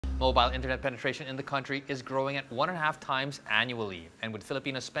Mobile internet penetration in the country is growing at 1.5 times annually. And with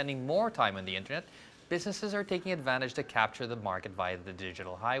Filipinos spending more time on the internet, businesses are taking advantage to capture the market via the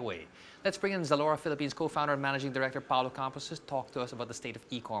digital highway. Let's bring in Zalora Philippines co-founder and managing director Paulo Campos to talk to us about the state of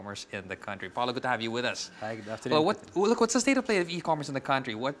e-commerce in the country. Paulo, good to have you with us. Hi, good afternoon. Well, what's the state of play of e-commerce in the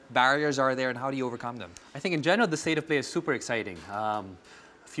country? What barriers are there and how do you overcome them? I think in general, the state of play is super exciting.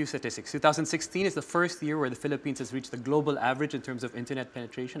 A few statistics. 2016 is the first year where the Philippines has reached the global average in terms of internet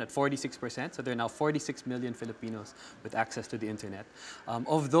penetration at 46%. So there are now 46 million Filipinos with access to the internet.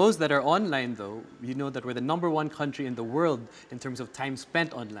 Of those that are online, though, you know that we're the #1 country in the world in terms of time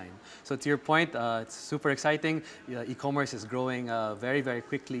spent online. So to your point, it's super exciting. E-commerce is growing very, very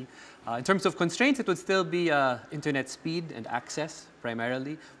quickly. In terms of constraints, it would still be internet speed and access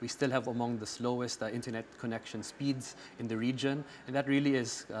primarily. We still have among the slowest internet connection speeds in the region, and that really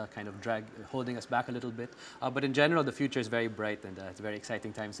is kind of holding us back a little bit. But in general, the future is very bright, and it's very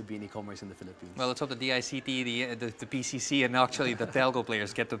exciting times to be in e-commerce in the Philippines. Well, let's hope the DICT, the PCC, and actually the telco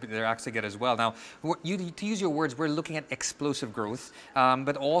players get their acts together as well. Now, to use your words, we're looking at explosive growth,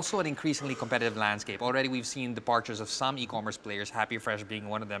 but also an increasingly competitive landscape. Already we've seen departures of some e-commerce players, Happy Fresh being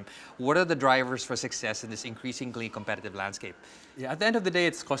one of them. What are the drivers for success in this increasingly competitive landscape? Yeah, at the end of the day,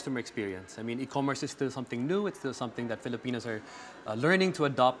 it's customer experience. I mean, e-commerce is still something new. It's still something that Filipinos are learning to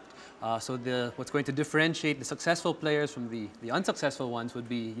adopt. So what's going to differentiate the successful players from the unsuccessful ones would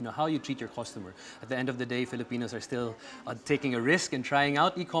be, how you treat your customer. At the end of the day, Filipinos are still taking a risk in trying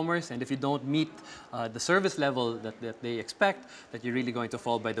out e-commerce, and if you don't meet the service level that they expect, that you're really going to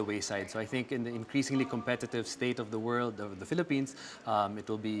fall by the wayside. So I think in the increasingly competitive state of the world, of the Philippines, it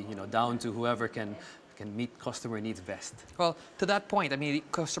will be down to whoever can meet customer needs best. Well, to that point, I mean,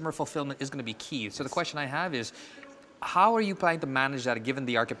 customer fulfillment is going to be key. So the question I have is, how are you planning to manage that given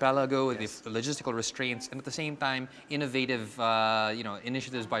the archipelago, the logistical restraints, and at the same time, innovative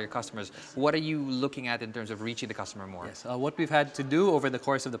initiatives by your customers? What are you looking at in terms of reaching the customer more? Yes, what we've had to do over the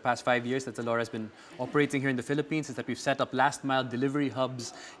course of the past 5 years that Zalora has been operating here in the Philippines is that we've set up last-mile delivery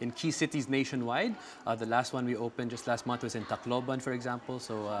hubs in key cities nationwide. The last one we opened just last month was in Tacloban, for example.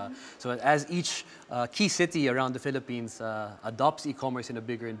 So as each key city around the Philippines adopts e-commerce in a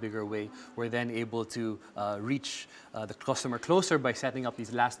bigger and bigger way, we're then able to reach the customer closer by setting up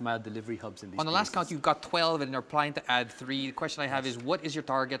these last-mile delivery hubs in these On the last count, you've got 12 and you're planning to add 3. The question I have is, what is your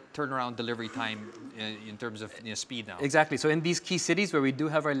target turnaround delivery time in terms of speed now? Exactly. So in these key cities where we do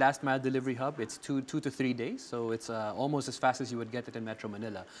have our last-mile delivery hub, it's 2 to 3 days. So it's almost as fast as you would get it in Metro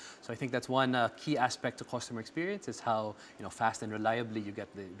Manila. So I think that's one key aspect to customer experience is how fast and reliably you get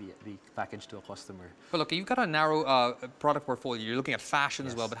the package to a customer. But look, you've got a narrow product portfolio. You're looking at fashion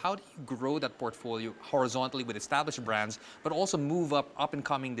as well. But how do you grow that portfolio horizontally with established brands, but also move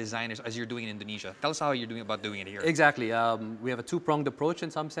up-and-coming designers as you're doing in Indonesia? Tell us how you're doing about doing it here. Exactly. We have a two-pronged approach in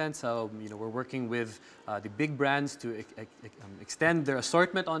some sense. We're working with the big brands to extend their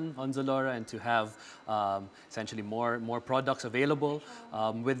assortment on Zalora and to have essentially more products available.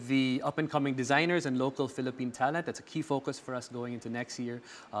 With the up-and-coming designers and local Philippine talent, that's a key focus for us going into next year.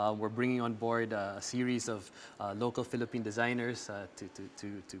 We're bringing on board a series of local Philippine designers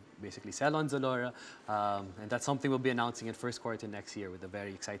to basically sell on Zalora, and that's something we'll be announcing in first quarter next year with a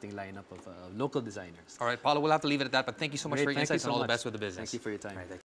very exciting lineup of local designers. All right, Paulo, we'll have to leave it at that, but thank you so much for your insights and all the best with the business. Thank you for your time.